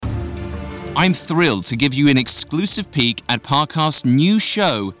I'm thrilled to give you an exclusive peek at Parcast's new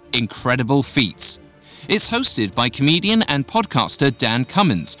show, Incredible Feats. It's hosted by comedian and podcaster Dan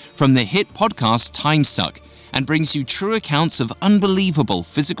Cummins from the hit podcast Time Suck, and brings you true accounts of unbelievable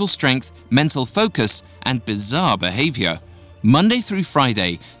physical strength, mental focus, and bizarre behavior. Monday through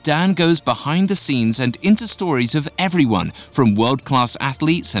Friday, Dan goes behind the scenes and into stories of everyone from world-class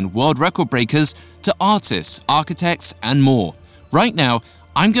athletes and world record breakers to artists, architects, and more. Right now,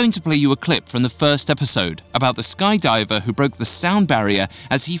 I'm going to play you a clip from the first episode about the skydiver who broke the sound barrier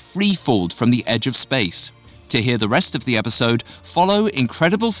as he free-falled from the edge of space. To hear the rest of the episode, follow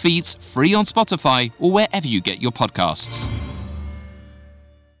Incredible Feats free on Spotify or wherever you get your podcasts.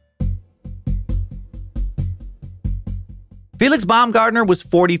 Felix Baumgartner was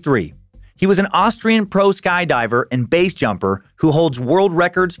 43. He was an Austrian pro skydiver and base jumper who holds world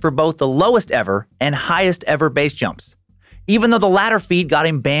records for both the lowest ever and highest ever base jumps, even though the latter feat got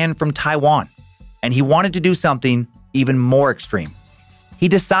him banned from Taiwan. And he wanted to do something even more extreme. He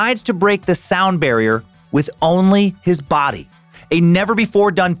decides to break the sound barrier with only his body, a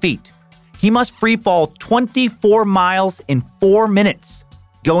never-before-done feat. He must free fall 24 miles in 4 minutes,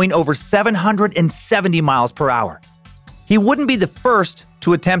 going over 770 miles per hour. He wouldn't be the first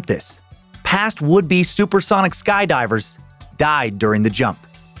to attempt this. Past would-be supersonic skydivers died during the jump.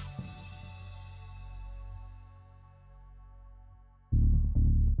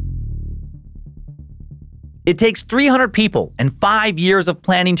 It takes 300 people and 5 years of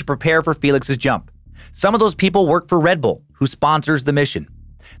planning to prepare for Felix's jump. Some of those people work for Red Bull, who sponsors the mission.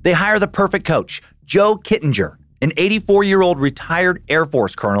 They hire the perfect coach, Joe Kittinger, an 84-year-old retired Air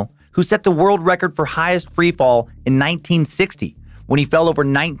Force colonel who set the world record for highest free fall in 1960 when he fell over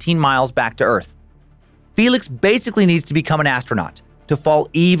 19 miles back to Earth. Felix basically needs to become an astronaut to fall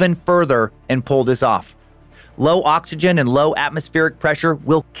even further and pull this off. Low oxygen and low atmospheric pressure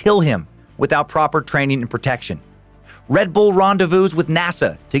will kill him without proper training and protection. Red Bull rendezvous with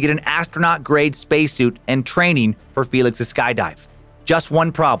NASA to get an astronaut-grade spacesuit and training for Felix's skydive. Just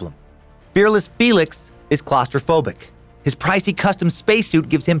one problem. Fearless Felix is claustrophobic. His pricey custom spacesuit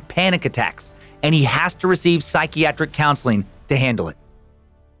gives him panic attacks, and he has to receive psychiatric counseling to handle it.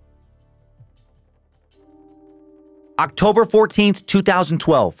 October 14th,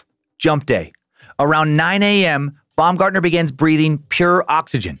 2012, jump day. Around 9 a.m., Baumgartner begins breathing pure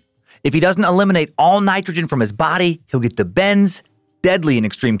oxygen. If he doesn't eliminate all nitrogen from his body, he'll get the bends, deadly in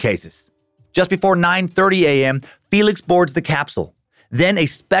extreme cases. Just before 9:30 a.m., Felix boards the capsule. Then a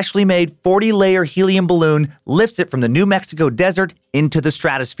specially made 40-layer helium balloon lifts it from the New Mexico desert into the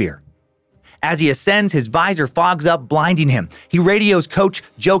stratosphere. As he ascends, his visor fogs up, blinding him. He radios Coach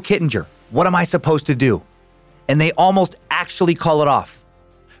Joe Kittinger, "What am I supposed to do?" And they almost actually call it off,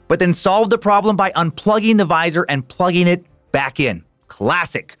 but then solve the problem by unplugging the visor and plugging it back in.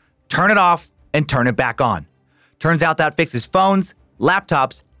 Classic. Turn it off and turn it back on. Turns out that fixes phones,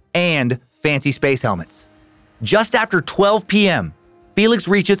 laptops, and fancy space helmets. Just after 12 p.m., Felix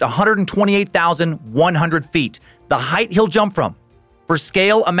reaches 128,100 feet, the height he'll jump from. For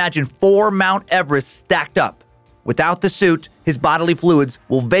scale, imagine 4 Mount Everests stacked up. Without the suit, his bodily fluids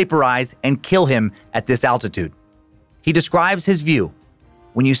will vaporize and kill him at this altitude. He describes his view.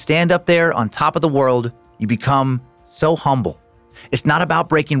 When you stand up there on top of the world, you become so humble. It's not about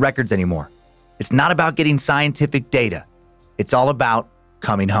breaking records anymore. It's not about getting scientific data. It's all about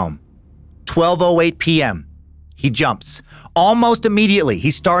coming home. 12:08 p.m. He jumps. Almost immediately,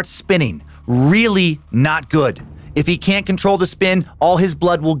 he starts spinning. Really not good. If he can't control the spin, all his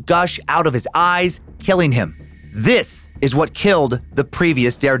blood will gush out of his eyes, killing him. This is what killed the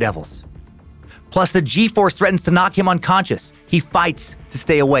previous daredevils. Plus, the G-force threatens to knock him unconscious. He fights to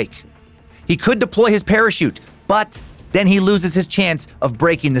stay awake. He could deploy his parachute, but then he loses his chance of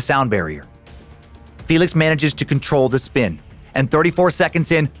breaking the sound barrier. Felix manages to control the spin, and 34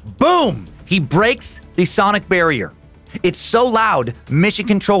 seconds in, boom! He breaks the sonic barrier. It's so loud, Mission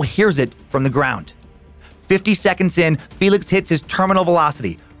Control hears it from the ground. 50 seconds in, Felix hits his terminal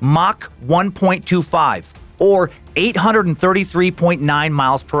velocity, Mach 1.25, or 833.9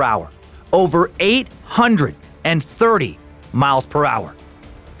 miles per hour. Over 830 miles per hour.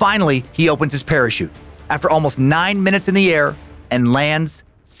 Finally, he opens his parachute after almost 9 minutes in the air and lands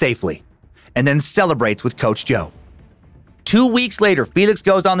safely, and then celebrates with Coach Joe. 2 weeks later, Felix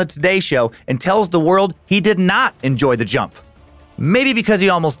goes on the Today Show and tells the world he did not enjoy the jump. Maybe because he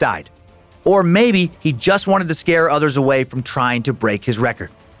almost died. Or maybe he just wanted to scare others away from trying to break his record.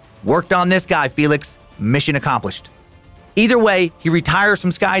 Worked on this guy, Felix. Mission accomplished. Either way, he retires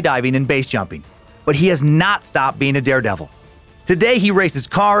from skydiving and base jumping, but he has not stopped being a daredevil. Today, he races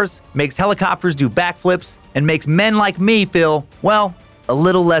cars, makes helicopters do backflips, and makes men like me feel, well, a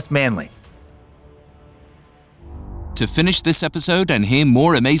little less manly. To finish this episode and hear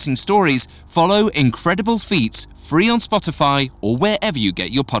more amazing stories, follow Incredible Feats free on Spotify or wherever you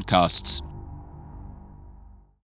get your podcasts.